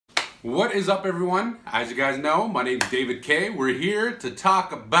What is up, everyone? As you guys know, my name is DeeJayDaveK. We're here to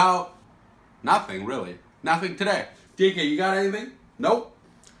talk about nothing, really. Nothing today. DK, you got anything? Nope.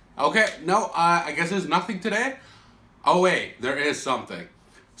 Okay, no, I guess there's nothing today. Oh wait, there is something.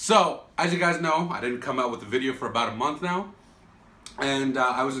 So, as you guys know, I didn't come out with a video for about a month now. And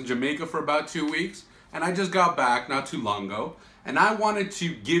I was in Jamaica for about 2 weeks. And I just got back not too long ago. And I wanted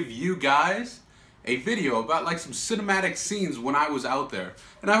to give you guys a video about like some cinematic scenes when I was out there.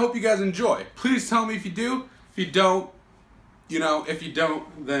 And I hope you guys enjoy. Please tell me if you do. If you don't, if you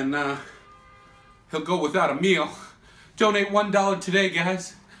don't, then he'll go without a meal. Donate $1 today,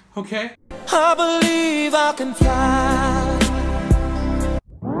 guys. Okay? I believe I can fly.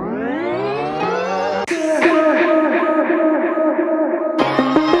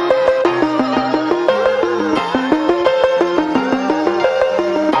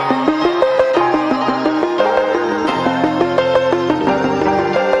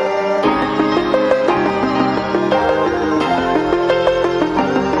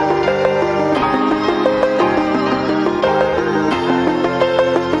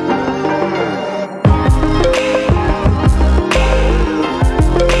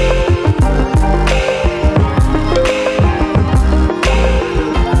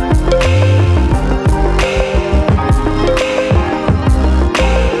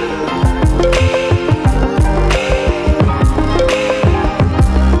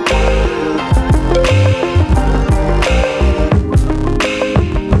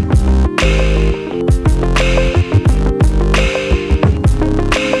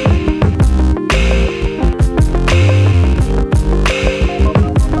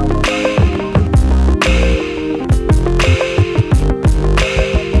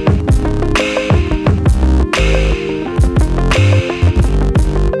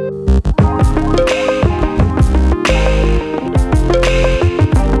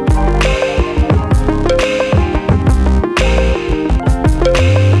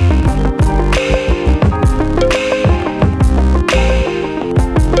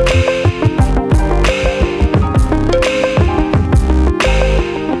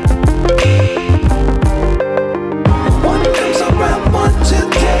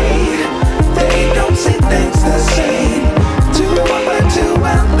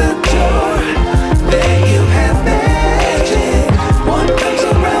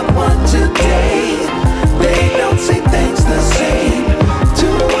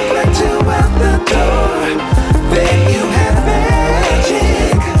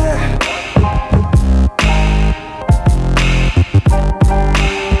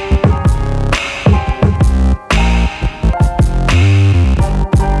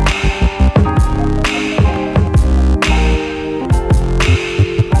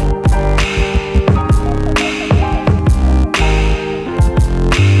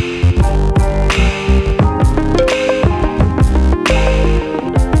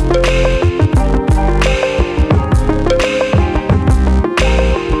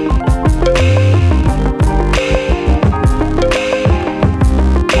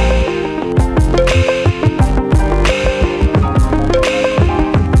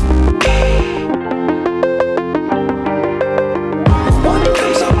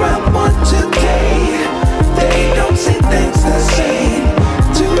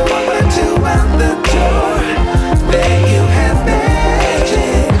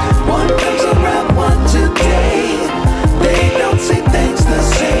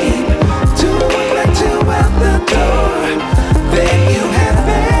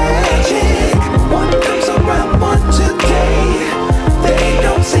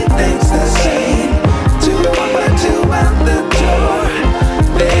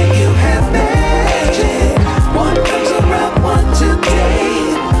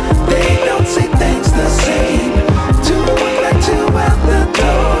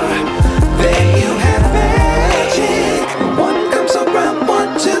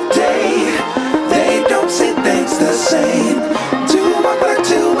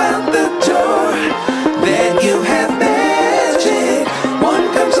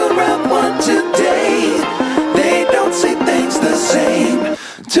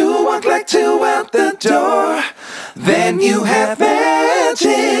 Like two out the door, then you have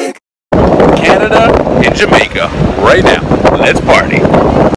magic. Canada and Jamaica right now. Let's party.